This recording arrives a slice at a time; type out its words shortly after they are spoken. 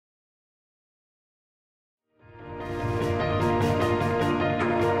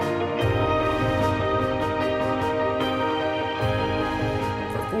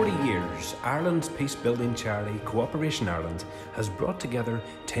Ireland's peace-building charity Cooperation Ireland has brought together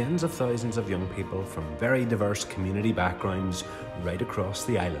tens of thousands of young people from very diverse community backgrounds right across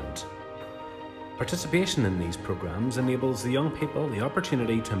the island. Participation in these programmes enables the young people the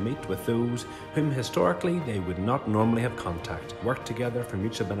opportunity to meet with those whom historically they would not normally have contact, work together for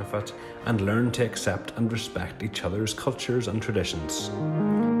mutual benefit, and learn to accept and respect each other's cultures and traditions.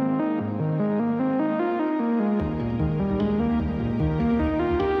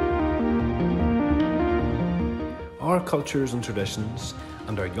 Our cultures and traditions,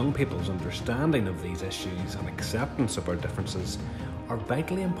 and our young people's understanding of these issues and acceptance of our differences are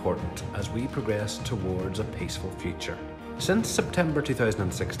vitally important as we progress towards a peaceful future. Since September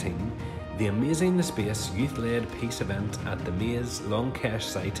 2016, the Amazing the Space youth-led peace event at the Maze Long Kesh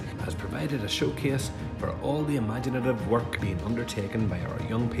site has provided a showcase for all the imaginative work being undertaken by our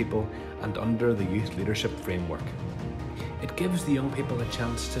young people and under the Youth Leadership Framework. It gives the young people a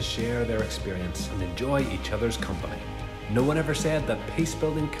chance to share their experience and enjoy each other's company. No one ever said that peace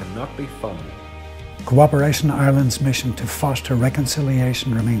building cannot be fun. Cooperation Ireland's mission to foster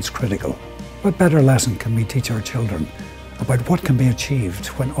reconciliation remains critical. What better lesson can we teach our children about what can be achieved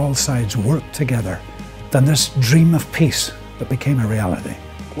when all sides work together than this dream of peace that became a reality?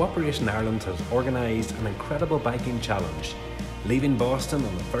 Cooperation Ireland has organised an incredible biking challenge, leaving Boston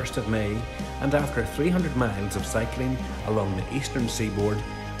on the 1st of May and after 300 miles of cycling along the eastern seaboard,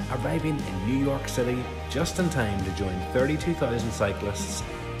 arriving in New York City just in time to join 32,000 cyclists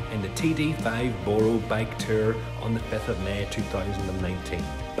in the TD5 Borough Bike Tour on the 5th of May 2019.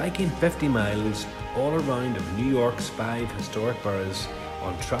 Biking 50 miles all around of New York's 5 historic boroughs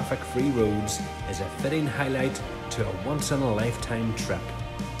on traffic-free roads is a fitting highlight to a once-in-a-lifetime trip.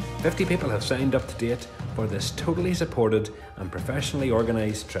 50 people have signed up to date for this totally supported and professionally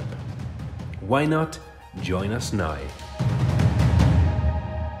organised trip. Why not join us now?